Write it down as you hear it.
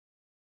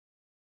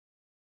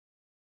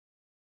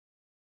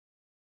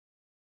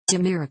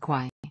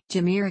Jamiroquai.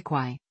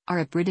 Jamiroquai are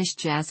a British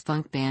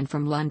jazz-funk band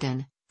from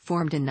London,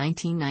 formed in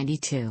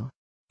 1992.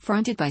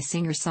 Fronted by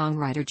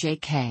singer-songwriter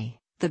J.K.,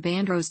 the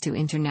band rose to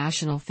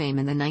international fame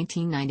in the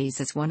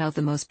 1990s as one of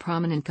the most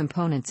prominent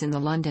components in the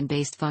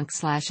London-based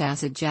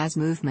funk/acid jazz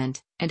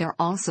movement, and are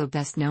also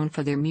best known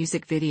for their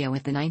music video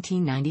with the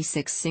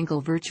 1996 single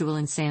Virtual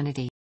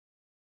Insanity.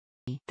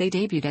 They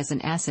debuted as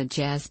an acid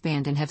jazz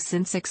band and have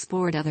since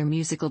explored other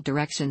musical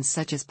directions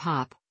such as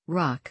pop,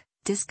 rock,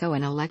 disco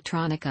and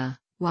electronica,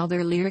 while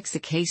their lyrics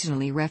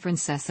occasionally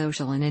reference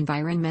social and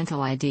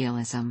environmental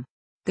idealism.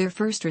 Their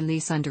first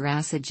release under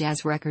Acid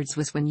Jazz Records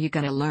was When You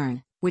Gotta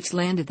Learn, which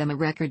landed them a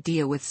record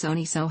deal with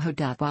Sony Soho.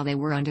 While they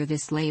were under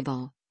this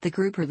label, the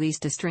group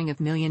released a string of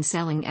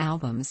million-selling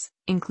albums,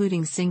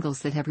 including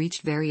singles that have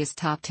reached various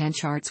top 10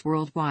 charts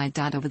worldwide.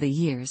 Over the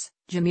years,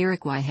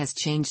 Jamiroquai has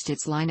changed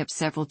its lineup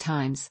several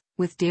times,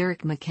 with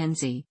Derrick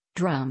McKenzie,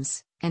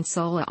 drums, and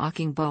Sola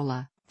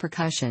Akingbola,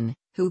 percussion,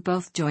 who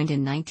both joined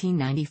in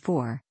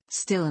 1994,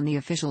 still in the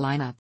official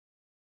lineup.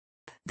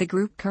 The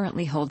group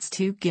currently holds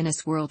 2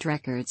 Guinness World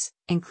Records,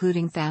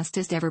 including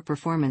fastest ever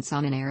performance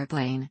on an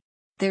airplane.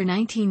 Their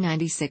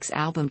 1996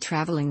 album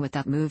Traveling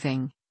Without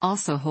Moving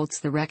also holds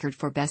the record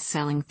for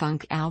best-selling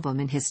funk album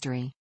in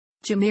history.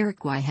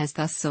 Jamiroquai has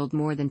thus sold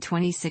more than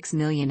 26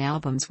 million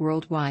albums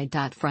worldwide.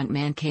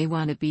 Frontman K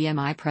won a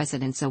BMI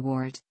President's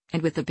Award,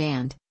 and with the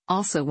band,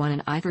 also won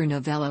an Ivor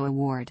Novello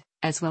Award,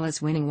 as well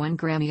as winning 1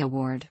 Grammy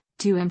Award,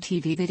 2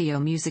 MTV Video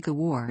Music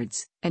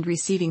Awards, and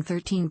receiving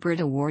 13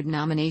 Brit Award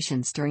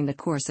nominations during the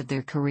course of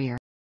their career.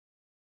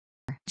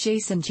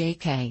 Jason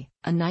J.K.,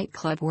 a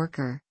nightclub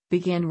worker,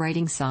 began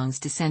writing songs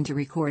to send to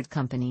record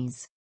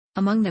companies.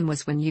 Among them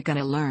was When You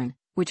Gotta Learn,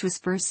 which was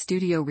first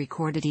studio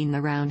recorded in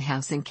the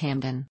Roundhouse in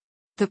Camden.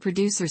 The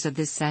producers of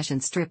this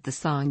session stripped the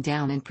song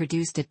down and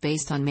produced it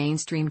based on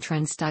mainstream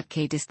trends.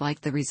 K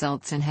disliked the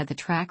results and had the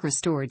track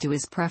restored to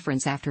his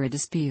preference after a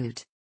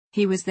dispute.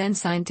 He was then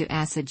signed to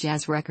Acid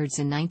Jazz Records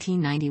in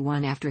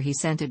 1991 after he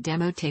sent a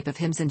demo tape of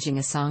him singing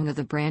a song of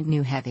the brand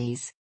new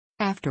Heavies.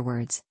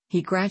 Afterwards,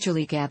 he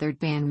gradually gathered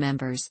band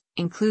members,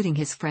 including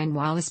his friend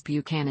Wallace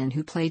Buchanan,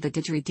 who played the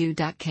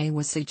didgeridoo. K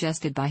was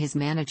suggested by his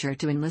manager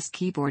to enlist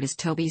keyboardist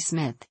Toby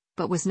Smith,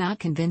 but was not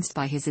convinced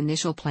by his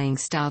initial playing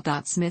style.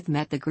 Smith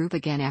met the group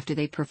again after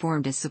they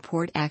performed as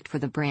support act for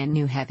the brand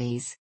new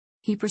Heavies.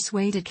 He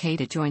persuaded K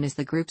to join as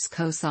the group's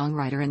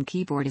co-songwriter and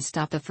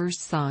keyboardist. The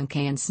first song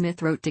K and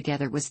Smith wrote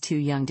together was Too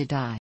Young to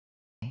Die.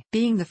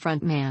 Being the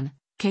front man,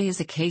 K is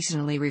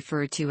occasionally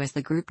referred to as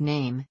the group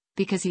name,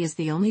 because he is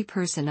the only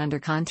person under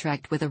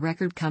contract with a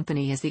record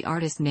company as the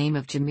artist name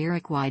of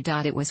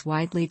Jamiroquai. It was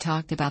widely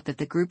talked about that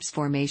the group's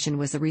formation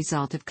was a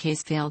result of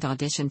K's failed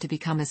audition to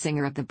become a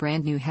singer of the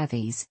brand new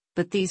Heavies,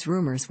 but these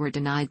rumors were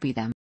denied by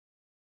them.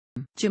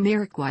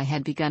 Jamiroquai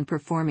had begun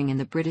performing in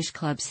the British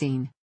club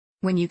scene.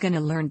 When You Gonna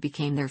Learn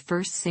became their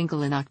first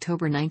single in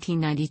October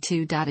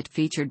 1992. It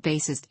featured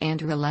bassist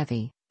Andrew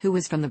Levy, who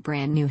was from the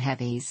brand new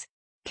Heavies.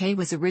 K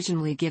was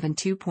originally given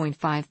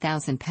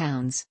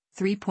 £2,500,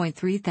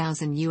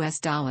 $3,300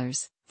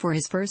 US, for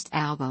his first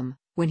album.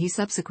 When he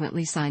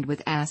subsequently signed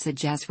with Acid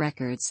Jazz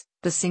Records,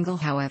 the single,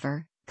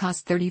 however,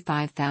 cost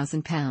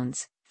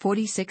 £35,000,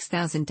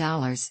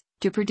 $46,000,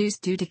 to produce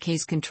due to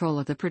K's control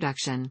of the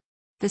production.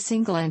 The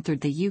single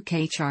entered the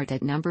UK chart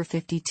at number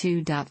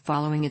 52.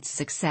 Following its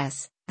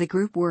success, the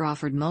group were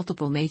offered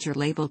multiple major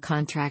label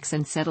contracts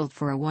and settled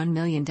for a $1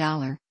 million,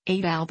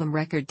 8-album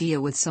record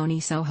deal with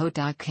Sony Soho.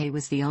 K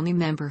was the only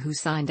member who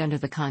signed under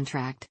the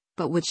contract,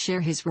 but would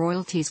share his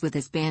royalties with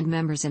his band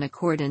members in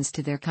accordance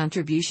to their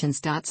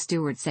contributions.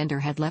 Stuart Sender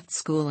had left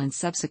school and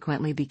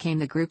subsequently became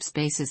the group's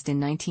bassist in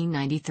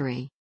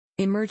 1993.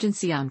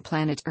 Emergency on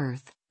Planet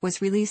Earth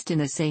was released in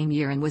the same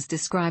year and was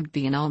described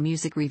by an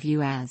AllMusic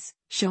review as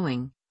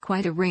showing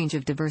quite a range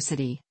of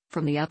diversity,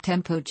 from the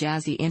up-tempo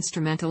jazzy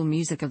instrumental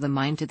music of the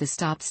mind to the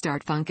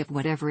stop-start funk of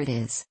Whatever It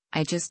Is,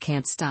 I Just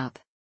Can't Stop.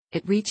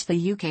 It reached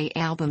the UK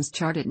albums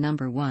chart at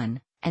number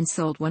 1, and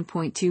sold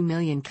 1.2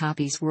 million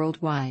copies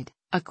worldwide,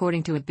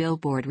 according to a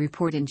Billboard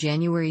report in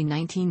January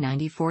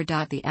 1994.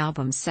 The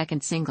album's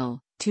second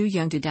single, Too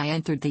Young to Die,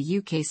 entered the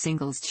UK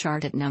singles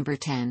chart at number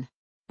 10.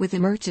 With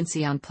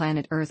Emergency on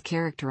Planet Earth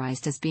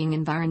characterized as being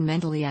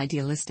environmentally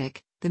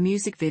idealistic, the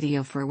music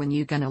video for When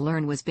You Gonna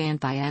Learn was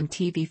banned by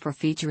MTV for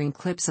featuring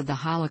clips of the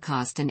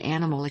Holocaust and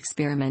animal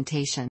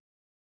experimentation.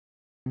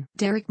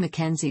 Derrick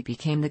McKenzie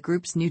became the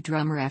group's new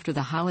drummer after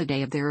the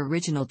holiday of their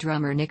original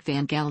drummer Nick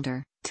Van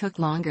Gelder took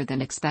longer than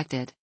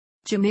expected.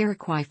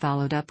 Jamiroquai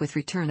followed up with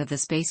Return of the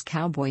Space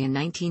Cowboy in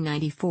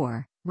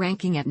 1994,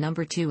 ranking at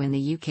number 2 in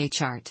the UK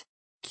chart.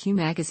 Q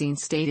magazine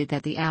stated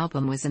that the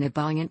album was an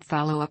ebullient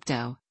follow-up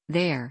to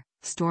their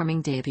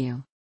storming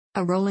debut.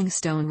 A Rolling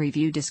Stone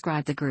review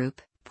described the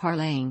group,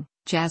 parlaying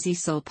jazzy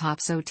soul pop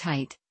so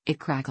tight, it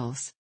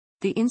crackles.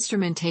 The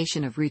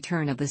instrumentation of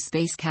Return of the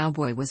Space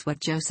Cowboy was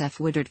what Joseph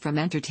Woodard from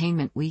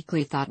Entertainment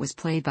Weekly thought was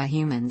played by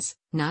humans,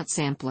 not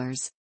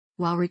samplers.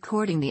 While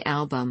recording the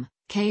album,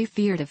 K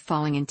feared of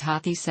falling into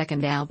Tati's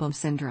second album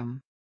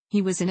syndrome.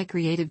 He was in a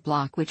creative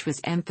block which was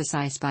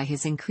emphasized by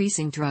his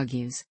increasing drug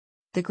use.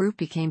 The group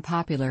became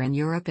popular in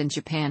Europe and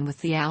Japan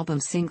with the album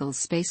singles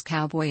Space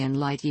Cowboy and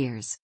Light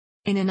Years.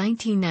 In a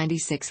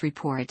 1996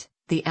 report,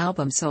 the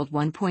album sold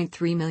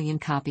 1.3 million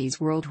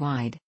copies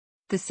worldwide.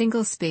 The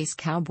single Space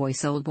Cowboy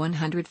sold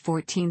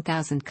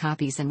 114,000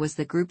 copies and was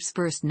the group's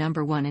first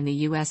number one in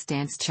the US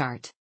dance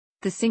chart.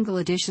 The single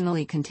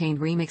additionally contained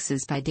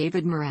remixes by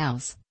David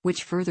Morales,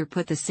 which further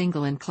put the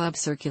single in club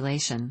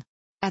circulation.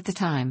 At the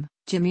time,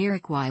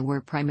 Jamiroquai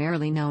were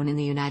primarily known in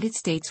the United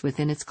States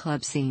within its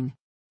club scene.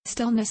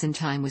 Stillness in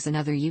Time was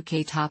another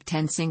UK top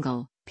 10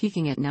 single,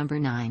 peaking at number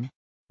 9.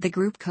 The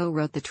group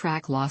co-wrote the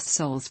track Lost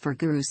Souls for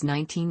Guru's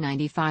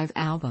 1995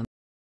 album.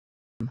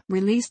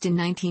 Released in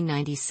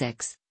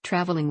 1996,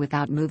 Traveling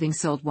Without Moving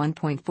sold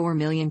 1.4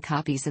 million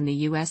copies in the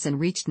US and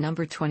reached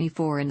number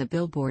 24 in the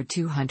Billboard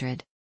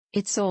 200.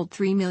 It sold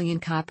 3 million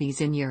copies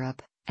in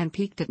Europe, and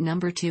peaked at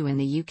number 2 in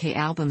the UK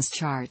albums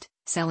chart,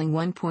 selling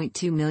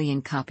 1.2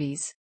 million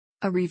copies.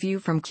 A review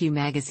from Q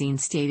magazine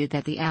stated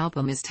that the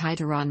album is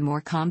tighter and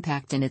more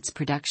compact in its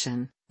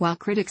production, while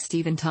critic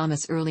Stephen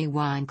Thomas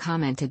Earlywine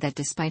commented that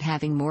despite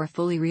having more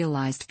fully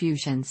realized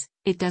fusions,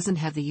 it doesn't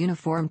have the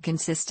uniform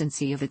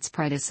consistency of its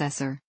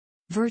predecessor.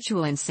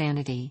 Virtual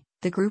Insanity,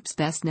 the group's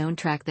best-known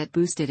track that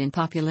boosted in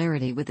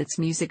popularity with its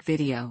music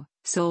video,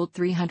 sold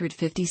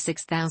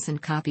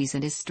 356,000 copies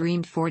and is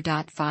streamed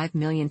 4.5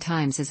 million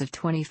times as of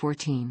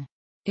 2014.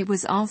 It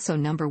was also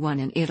number 1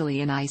 in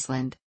Italy and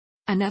Iceland.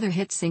 Another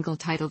hit single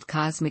titled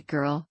Cosmic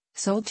Girl,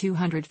 sold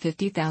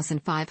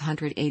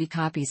 250,580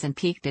 copies and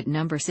peaked at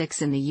number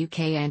 6 in the UK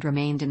and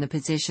remained in the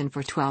position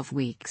for 12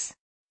 weeks.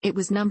 It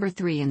was number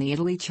 3 in the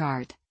Italy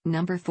chart,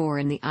 number 4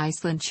 in the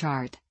Iceland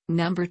chart,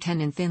 number 10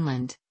 in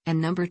Finland,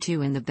 and number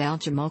 2 in the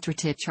Belgium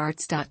Ultratip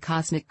charts.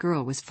 Cosmic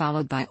Girl was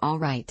followed by All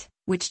Right,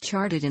 which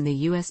charted in the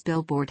US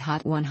Billboard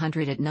Hot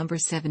 100 at number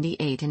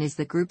 78 and is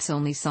the group's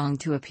only song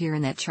to appear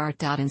in that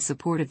chart. In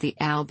support of the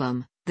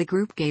album, the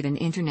group gave an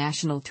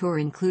international tour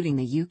including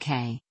the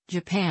UK,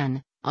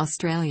 Japan,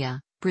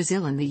 Australia,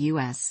 Brazil and the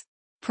US.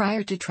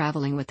 Prior to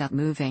Traveling Without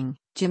Moving,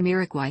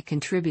 Jamiroquai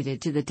contributed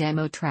to the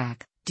demo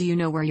track, Do You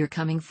Know Where You're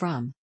Coming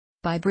From?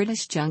 By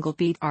British jungle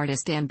beat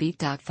artist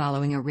Beat.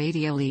 Following a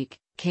radio leak,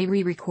 K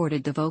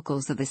re-recorded the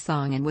vocals of the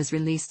song and was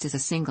released as a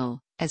single,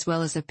 as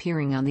well as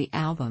appearing on the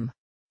album.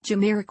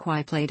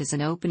 Jamiroquai played as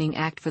an opening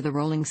act for the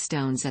Rolling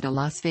Stones at a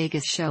Las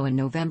Vegas show in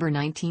November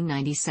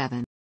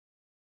 1997.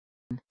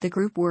 The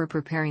group were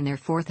preparing their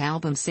fourth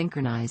album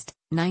Synchronized,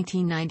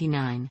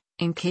 1999,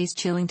 in Case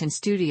Chillington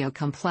Studio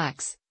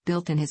Complex,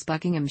 built in his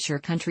Buckinghamshire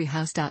country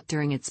house.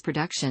 During its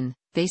production,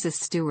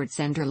 bassist Stuart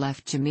Zender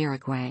left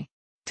Jamiroquai.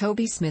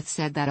 Toby Smith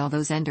said that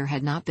although Zender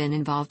had not been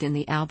involved in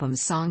the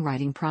album's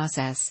songwriting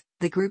process,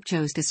 the group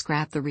chose to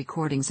scrap the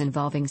recordings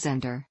involving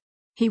Zender.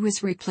 He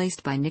was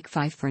replaced by Nick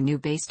Fife for new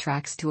bass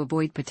tracks to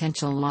avoid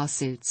potential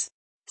lawsuits.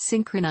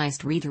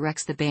 Synchronized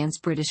redirects the band's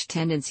British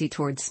tendency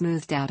toward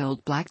smoothed-out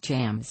old black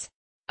jams.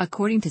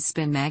 According to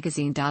Spin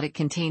magazine, it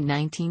contained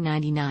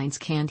 1999's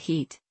Canned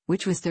Heat,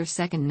 which was their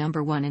second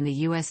number 1 in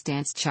the US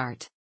dance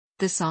chart.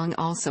 The song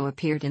also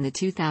appeared in the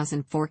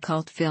 2004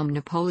 cult film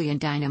Napoleon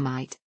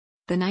Dynamite.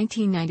 The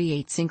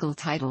 1998 single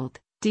titled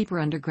Deeper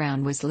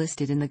Underground was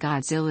listed in the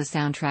Godzilla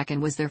soundtrack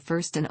and was their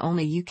first and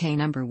only UK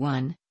number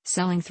 1,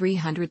 selling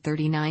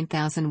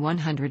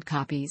 339,100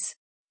 copies.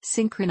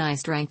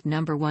 Synchronized ranked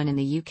number 1 in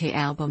the UK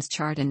albums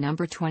chart and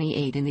number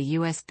 28 in the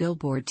US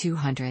Billboard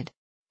 200.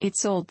 It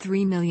sold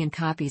 3 million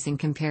copies in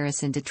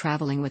comparison to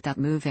Traveling Without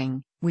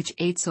Moving, which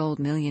sold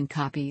million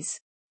copies.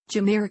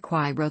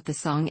 Jamiroquai wrote the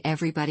song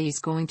Everybody's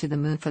Going to the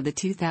Moon for the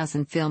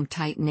 2000 film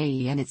Titan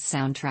AE and its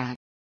soundtrack.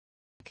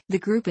 The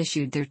group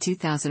issued their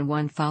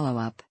 2001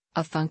 follow-up,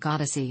 A Funk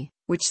Odyssey,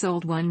 which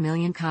sold 1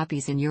 million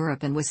copies in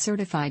Europe and was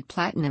certified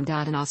platinum.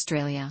 In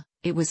Australia,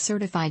 it was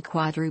certified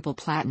quadruple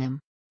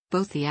platinum.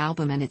 Both the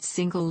album and its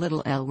single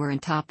Little L were in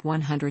top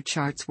 100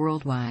 charts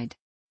worldwide.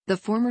 The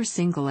former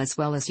single as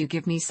well as You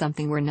Give Me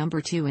Something were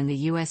number 2 in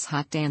the US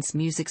Hot Dance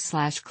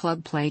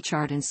Music/Club Play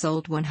chart and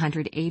sold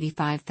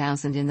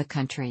 185,000 in the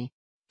country.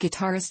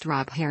 Guitarist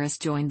Rob Harris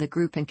joined the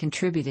group and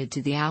contributed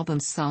to the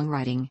album's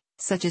songwriting,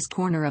 such as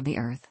Corner of the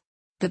Earth.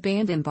 The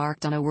band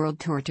embarked on a world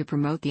tour to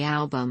promote the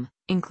album,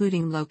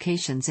 including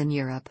locations in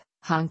Europe,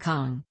 Hong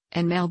Kong,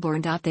 and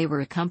Melbourne. They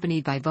were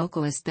accompanied by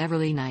vocalist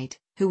Beverly Knight,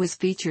 who was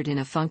featured in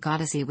A Funk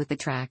Odyssey with the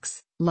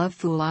tracks Love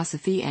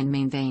Philosophy and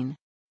Main Vein.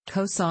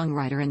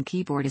 Co-songwriter and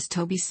keyboardist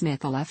Toby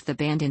Smith left the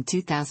band in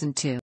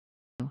 2002.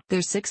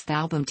 Their sixth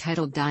album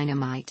titled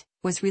Dynamite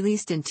was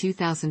released in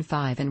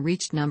 2005 and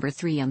reached number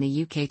 3 on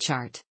the UK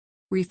chart.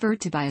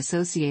 Referred to by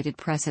Associated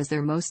Press as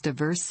their most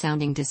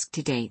diverse-sounding disc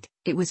to date,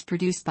 it was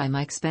produced by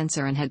Mike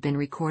Spencer and had been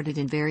recorded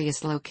in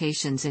various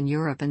locations in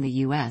Europe and the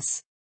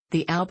US.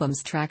 The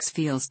album's tracks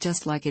Feels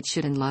Just Like It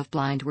Should and Love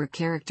Blind were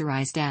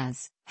characterized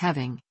as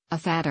having a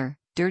fatter,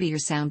 dirtier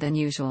sound than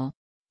usual.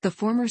 The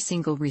former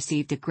single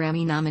received a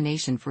Grammy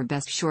nomination for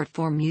Best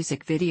Short-Form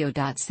Music Video.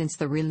 Since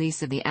the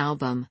release of the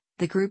album,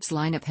 the group's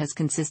lineup has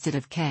consisted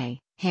of K.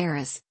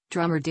 Harris,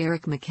 drummer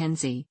Derrick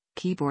McKenzie,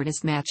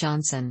 keyboardist Matt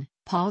Johnson,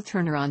 Paul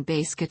Turner on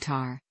bass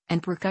guitar,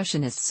 and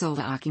percussionist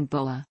Sola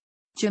Akingbola.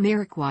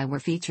 Jamiroquai were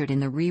featured in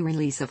the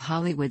re-release of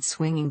Hollywood's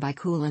Swinging by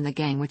Kool and the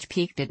Gang, which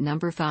peaked at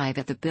number 5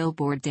 at the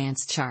Billboard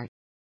Dance Chart.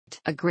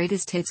 A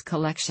Greatest Hits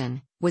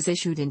collection was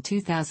issued in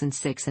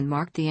 2006 and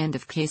marked the end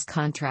of K's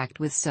contract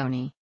with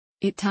Sony.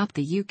 It topped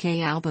the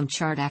UK album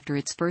chart after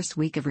its first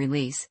week of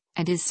release,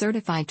 and is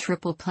certified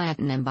triple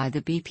platinum by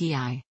the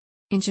BPI.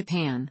 In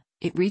Japan,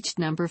 it reached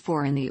number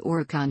 4 in the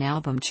Oricon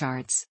album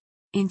charts.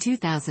 In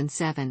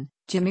 2007,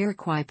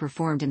 Jamiroquai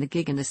performed in the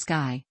Gig in the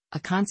Sky, a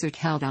concert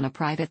held on a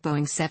private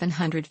Boeing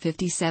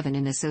 757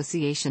 in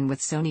association with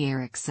Sony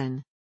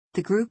Ericsson.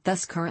 The group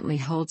thus currently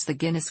holds the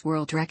Guinness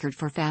World Record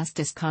for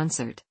fastest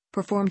concert,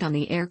 performed on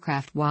the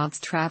aircraft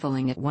whilst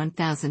traveling at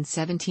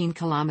 1,017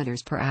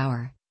 km per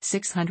hour,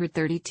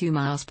 632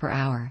 miles per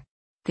hour.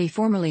 They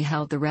formerly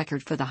held the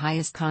record for the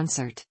highest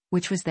concert,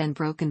 which was then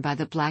broken by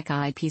the Black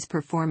Eyed Peas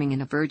performing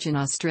in a Virgin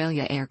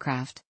Australia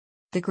aircraft.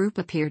 The group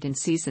appeared in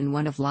Season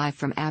 1 of Live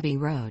from Abbey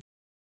Road.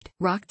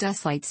 Rock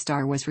Dust Light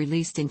Star was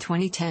released in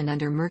 2010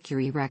 under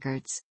Mercury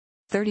Records.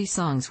 30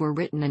 songs were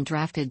written and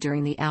drafted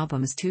during the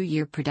album's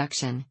 2-year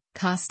production,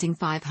 costing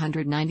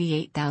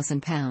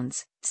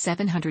 £598,000,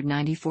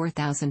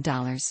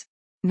 $794,000.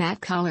 Matt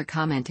Collar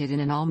commented in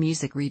an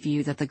AllMusic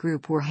review that the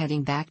group were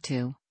heading back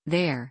to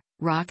their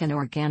rock and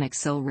organic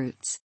soul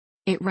roots.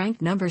 It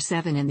ranked number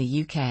 7 in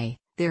the UK,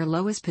 their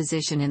lowest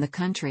position in the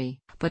country,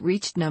 but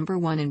reached number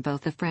 1 in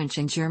both the French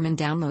and German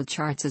download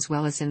charts as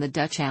well as in the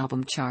Dutch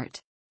album chart.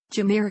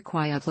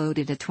 Jamiroquai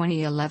uploaded a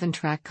 2011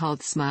 track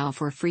called Smile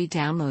for free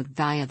download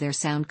via their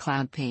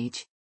SoundCloud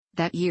page.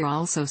 That year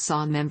also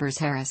saw members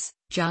Harris,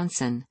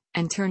 Johnson,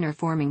 and Turner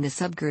forming the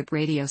subgroup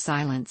Radio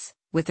Silence,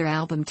 with their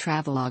album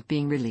Travelogue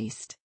being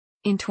released.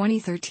 In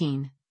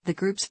 2013, the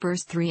group's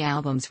first 3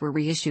 albums were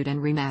reissued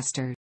and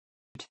remastered.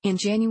 In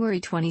January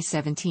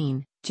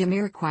 2017,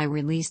 Jamiroquai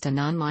released an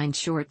online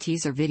short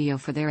teaser video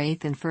for their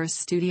 8th and first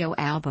studio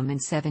album in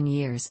 7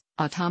 years,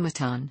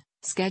 Automaton,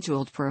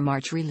 scheduled for a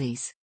March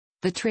release.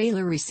 The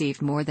trailer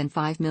received more than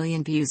 5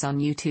 million views on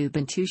YouTube,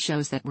 and 2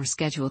 shows that were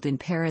scheduled in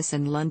Paris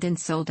and London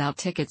sold out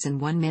tickets in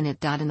 1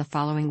 minute. In the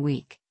following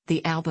week,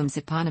 the album's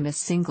eponymous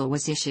single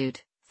was issued,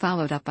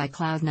 followed up by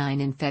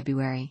Cloud9 in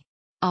February.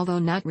 Although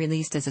not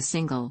released as a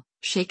single,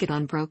 Shake It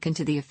On broke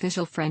into the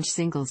official French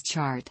singles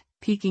chart,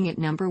 peaking at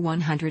number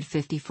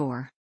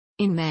 154.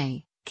 In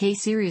May, K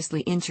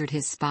seriously injured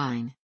his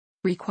spine.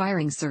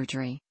 Requiring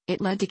surgery, it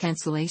led to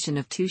cancellation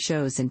of 2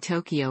 shows in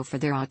Tokyo for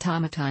their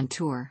Automaton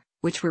tour,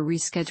 which were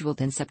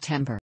rescheduled in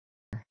September.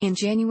 In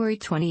January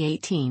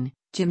 2018,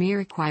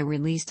 Jamiroquai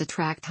released a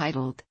track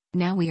titled,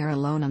 Now We Are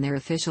Alone on their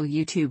official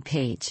YouTube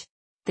page.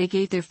 They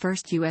gave their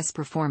first US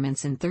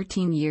performance in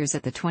 13 years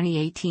at the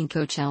 2018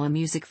 Coachella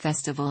Music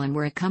Festival and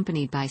were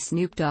accompanied by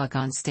Snoop Dogg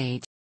on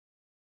stage.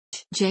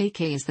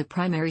 JK is the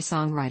primary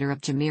songwriter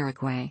of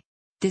Jamiroquai.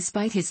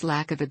 Despite his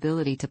lack of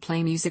ability to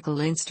play musical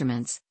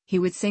instruments, he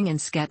would sing and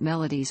scat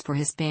melodies for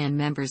his band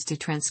members to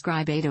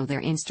transcribe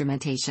their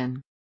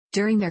instrumentation.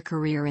 During their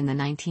career in the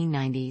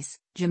 1990s,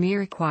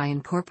 Jamiroquai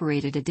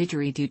incorporated a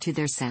didgeridoo to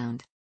their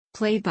sound.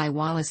 Played by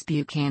Wallace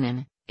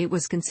Buchanan, it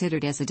was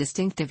considered as a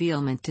distinctive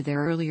element to their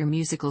earlier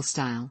musical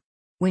style.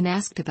 When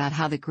asked about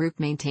how the group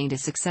maintained a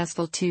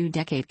successful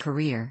 2-decade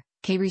career,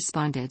 Kay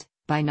responded,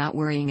 by not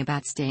worrying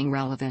about staying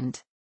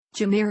relevant.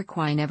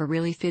 Jamiroquai never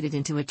really fitted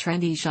into a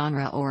trendy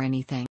genre or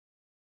anything.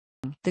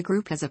 The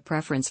group has a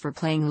preference for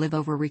playing live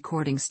over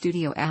recording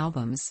studio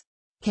albums.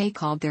 Kay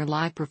called their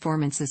live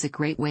performances a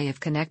great way of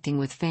connecting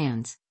with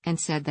fans, and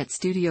said that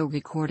studio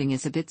recording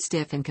is a bit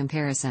stiff in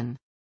comparison.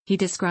 He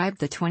described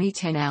the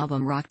 2010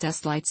 album Rock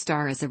Dust Light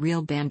Star as a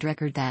real band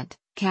record that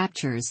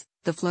captures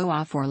the flow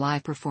of for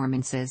live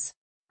performances.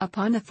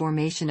 Upon the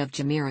formation of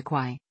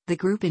Jamiroquai, the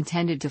group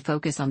intended to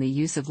focus on the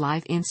use of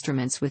live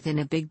instruments within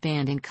a big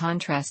band in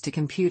contrast to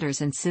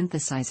computers and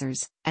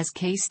synthesizers, as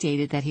Kay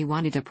stated that he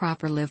wanted a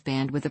proper live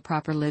band with a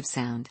proper live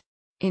sound.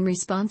 In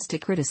response to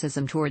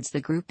criticism towards the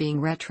group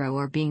being retro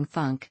or being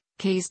funk,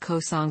 Kay's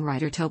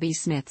co-songwriter Toby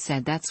Smith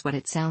said that's what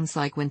it sounds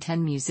like when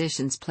 10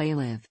 musicians play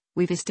live.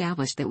 We've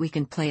established that we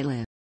can play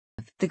live.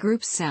 The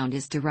group's sound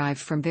is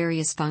derived from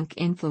various funk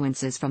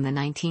influences from the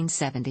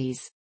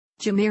 1970s.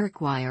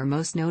 Jamiroquai are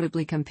most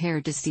notably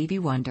compared to Stevie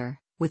Wonder,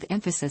 with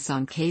emphasis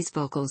on Kay's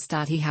vocals.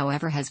 He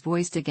however has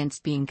voiced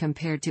against being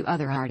compared to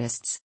other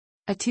artists.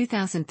 A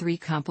 2003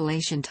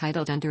 compilation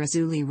titled Under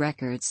Azuli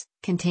Records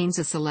contains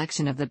a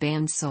selection of the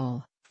band's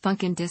soul,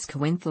 funk and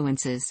disco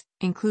influences,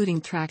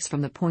 including tracks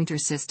from the Pointer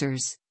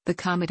Sisters, the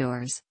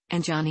Commodores,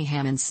 and Johnny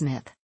Hammond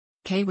Smith.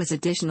 Kay was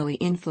additionally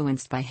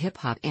influenced by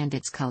hip-hop and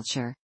its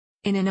culture.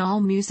 In an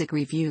AllMusic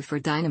review for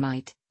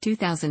Dynamite,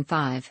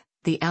 2005,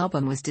 the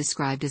album was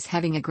described as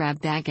having a grab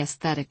bag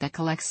aesthetic that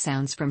collects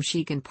sounds from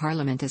Chic and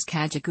Parliament as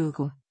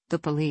Kajagoogoo, The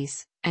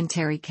Police, and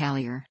Terry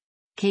Callier.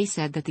 Kay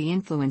said that the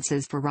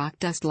influences for Rock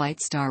Dust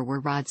Light Star were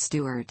Rod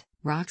Stewart,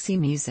 Roxy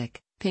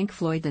Music, Pink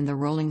Floyd and the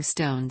Rolling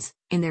Stones,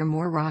 in their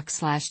more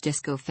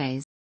rock/disco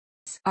phase.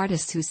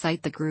 Artists who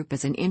cite the group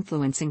as an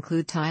influence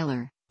include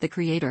Tyler, the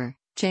Creator,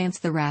 Chance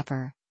the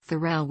Rapper,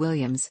 Pharrell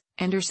Williams,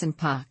 Anderson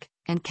 .Paak,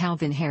 and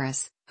Calvin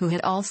Harris, who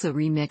had also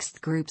remixed the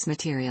group's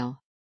material.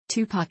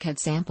 Tupac had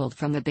sampled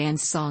from the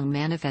band's song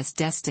Manifest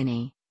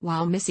Destiny,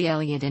 while Missy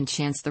Elliott and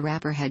Chance the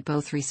Rapper had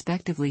both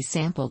respectively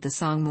sampled the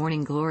song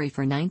Morning Glory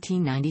for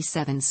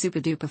 1997's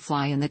Supa Dupa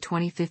Fly and the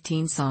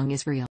 2015 song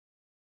Israel.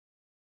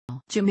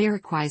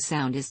 Jamiroquai's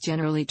sound is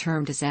generally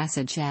termed as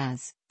acid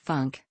jazz,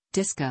 funk,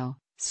 disco,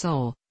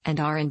 soul, and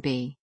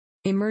R&B.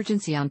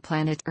 Emergency on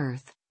Planet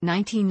Earth,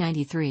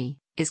 1993,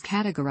 is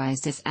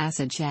categorized as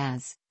acid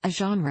jazz, a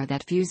genre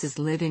that fuses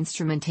live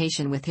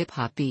instrumentation with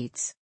hip-hop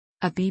beats.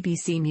 A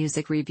BBC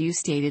Music review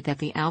stated that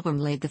the album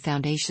laid the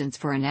foundations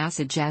for an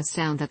acid jazz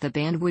sound that the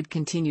band would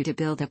continue to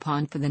build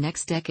upon for the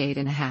next decade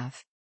and a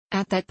half.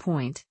 At that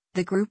point,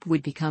 the group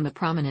would become a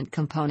prominent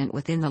component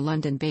within the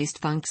London-based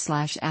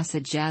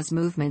funk/acid jazz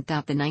movement. The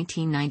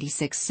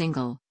 1996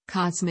 single,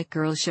 Cosmic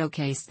Girl,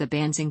 showcased the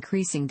band's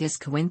increasing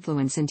disco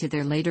influence into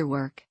their later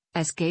work,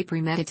 as K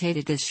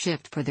premeditated his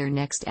shift for their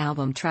next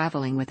album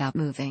Traveling Without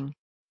Moving.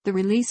 The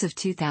release of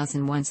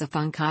 2001's A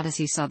Funk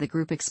Odyssey saw the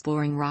group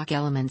exploring rock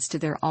elements to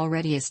their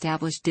already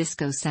established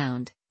disco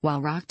sound,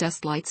 while Rock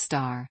Dust Light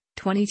Star,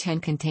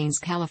 2010 contains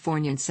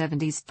Californian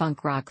 70s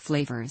funk rock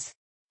flavors.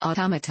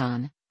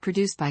 Automaton,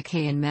 produced by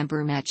K and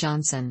member Matt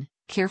Johnson,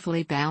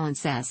 carefully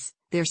balances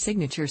their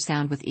signature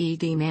sound with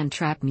EDM and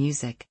trap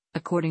music,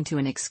 according to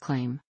an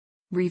Exclaim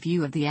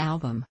review of the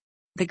album.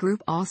 The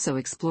group also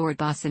explored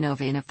bossa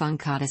nova in A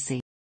Funk Odyssey.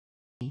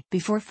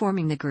 Before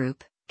forming the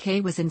group, K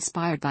was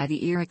inspired by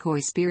the Iroquois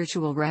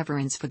spiritual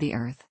reverence for the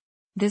earth.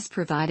 This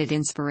provided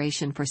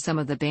inspiration for some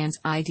of the band's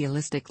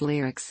idealistic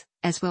lyrics,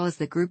 as well as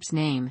the group's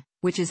name,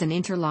 which is an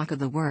interlock of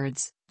the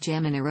words,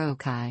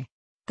 Jamiroquai.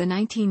 The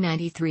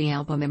 1993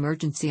 album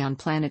Emergency on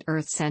Planet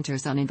Earth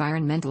centers on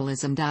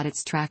environmentalism.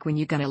 Its track When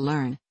You Gonna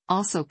Learn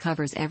also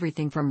covers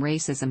everything from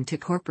racism to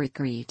corporate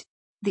greed.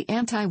 The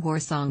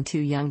anti-war song Too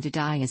Young to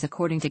Die is,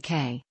 according to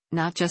K,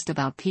 not just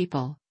about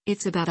people,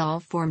 it's about all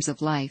forms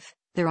of life,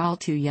 they're all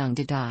too young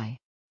to die.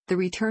 The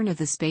Return of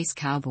the Space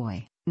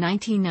Cowboy,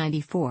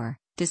 1994,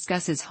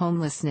 discusses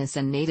homelessness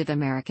and Native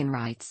American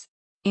rights.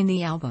 In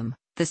the album,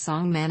 the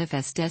song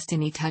Manifest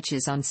Destiny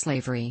touches on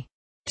slavery.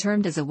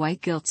 Termed as a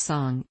white guilt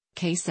song,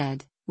 K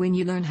said, "When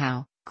you learn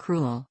how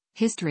cruel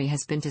history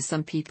has been to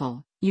some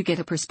people, you get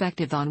a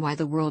perspective on why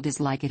the world is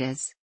like it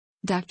is."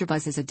 Dr.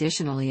 Buzz is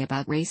additionally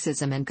about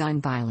racism and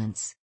gun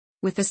violence.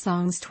 With the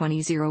songs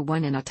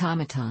 2001 and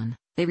Automaton,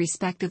 they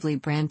respectively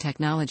brand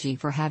technology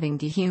for having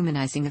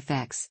dehumanizing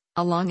effects,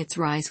 along its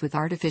rise with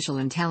artificial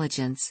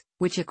intelligence,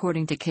 which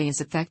according to K is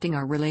affecting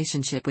our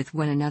relationship with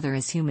one another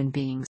as human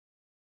beings.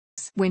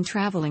 When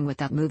Traveling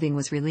Without Moving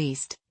was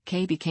released,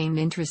 K became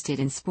interested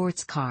in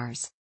sports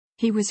cars.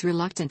 He was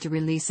reluctant to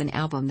release an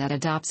album that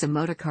adopts a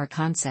motorcar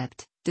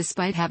concept,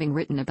 despite having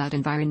written about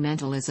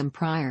environmentalism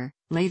prior,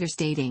 later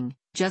stating,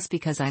 "Just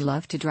because I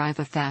love to drive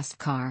a fast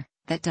car,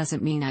 that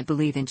doesn't mean I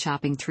believe in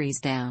chopping trees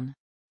down.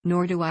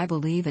 Nor do I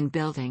believe in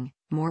building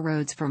more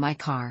roads for my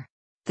car."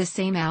 The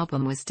same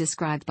album was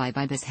described by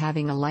Bibb as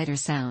having a lighter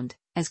sound,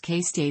 as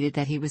K stated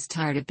that he was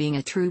tired of being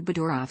a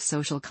troubadour off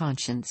social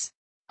conscience.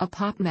 A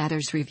Pop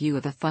Matters review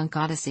of A Funk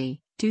Odyssey,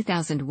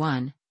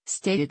 2001,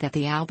 stated that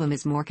the album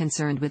is more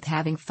concerned with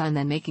having fun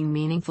than making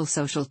meaningful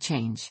social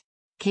change.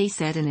 K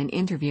said in an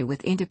interview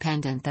with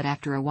Independent that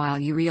after a while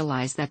you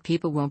realize that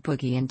people won't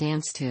boogie and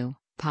dance to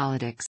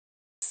politics.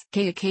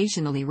 K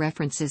occasionally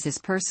references his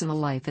personal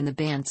life in the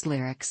band's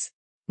lyrics.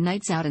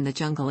 Nights Out in the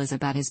Jungle is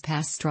about his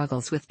past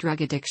struggles with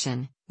drug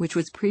addiction, which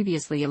was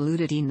previously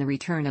alluded in The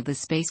Return of the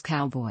Space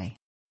Cowboy.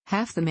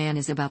 Half the Man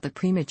is about the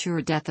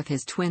premature death of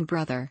his twin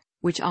brother,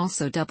 which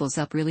also doubles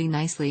up really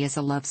nicely as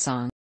a love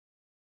song.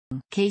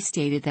 K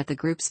stated that the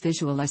group's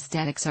visual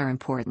aesthetics are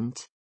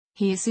important.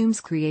 He assumes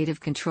creative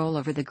control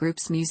over the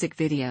group's music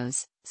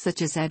videos,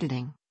 such as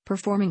editing,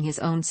 performing his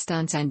own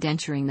stunts and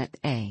ensuring that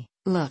they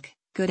look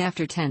good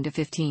after 10 to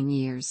 15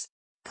 years.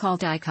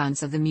 Called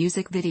icons of the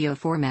music video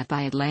format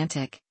by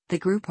Atlantic, the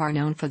group are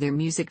known for their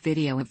music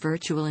video of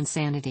Virtual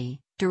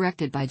Insanity,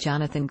 directed by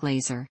Jonathan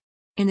Glazer.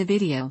 In the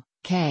video,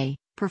 K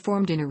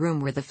performed in a room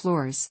where the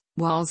floors,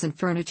 walls and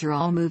furniture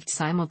all moved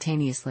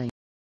simultaneously.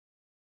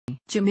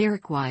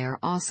 Jamiroquai are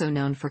also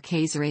known for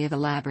K's array of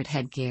elaborate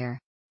headgear.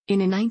 In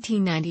a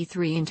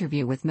 1993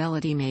 interview with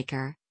Melody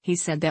Maker, he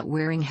said that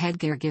wearing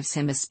headgear gives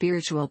him a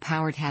spiritual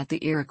powered hat the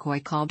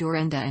Iroquois called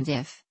Orenda, and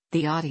if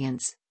the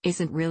audience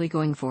isn't really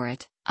going for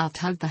it, I'll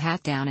tug the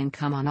hat down and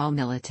come on all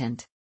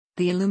militant.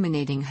 The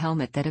illuminating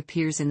helmet that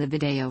appears in the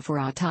video for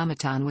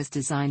Automaton was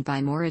designed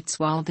by Moritz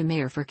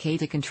Waldemar for K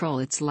to control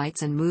its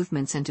lights and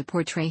movements and to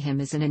portray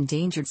him as an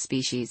endangered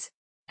species.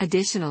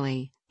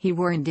 Additionally, he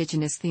wore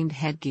indigenous-themed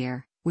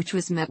headgear, which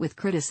was met with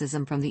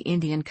criticism from the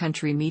Indian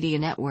Country Media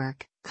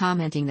Network,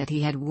 commenting that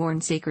he had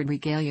worn sacred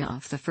regalia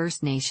of the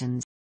First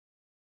Nations.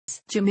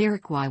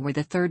 Jamiroquai were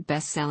the third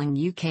best-selling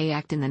UK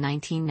act in the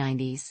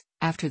 1990s,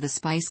 after the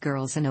Spice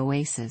Girls and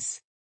Oasis.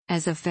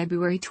 As of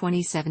February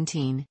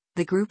 2017,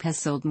 the group has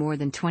sold more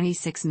than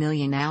 26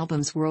 million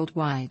albums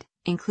worldwide,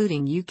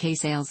 including UK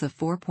sales of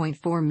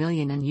 4.4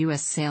 million and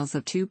US sales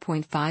of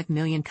 2.5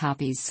 million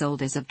copies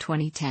sold as of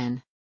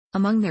 2010.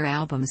 Among their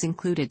albums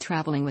included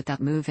Traveling Without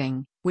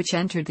Moving, which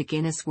entered the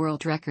Guinness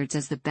World Records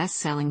as the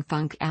best-selling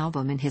funk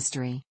album in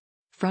history.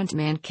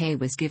 Frontman K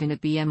was given a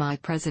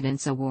BMI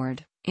President's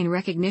Award, in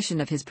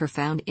recognition of his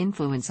profound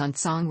influence on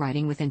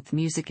songwriting within the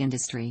music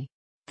industry.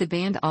 The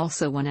band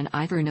also won an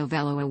Ivor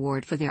Novello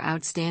Award for their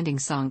outstanding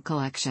song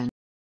collection.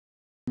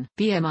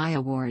 BMI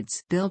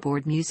Awards,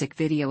 Billboard Music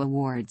Video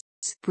Awards,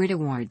 Brit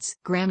Awards,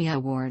 Grammy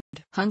Award,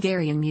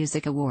 Hungarian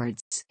Music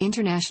Awards,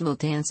 International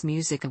Dance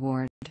Music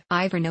Award,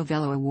 Ivor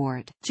Novello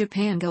Award,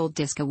 Japan Gold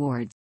Disc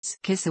Awards,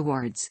 KISS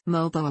Awards,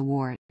 MOBO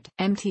Award,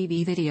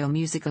 MTV Video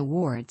Music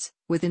Awards,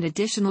 with an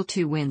additional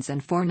 2 wins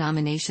and 4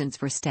 nominations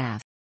for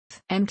staff.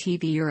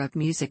 MTV Europe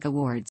Music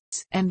Awards,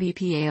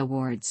 MBPA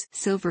Awards,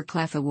 Silver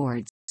Clef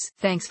Awards.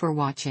 Thanks for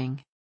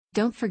watching.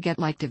 Don't forget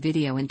like the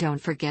video and don't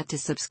forget to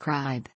subscribe.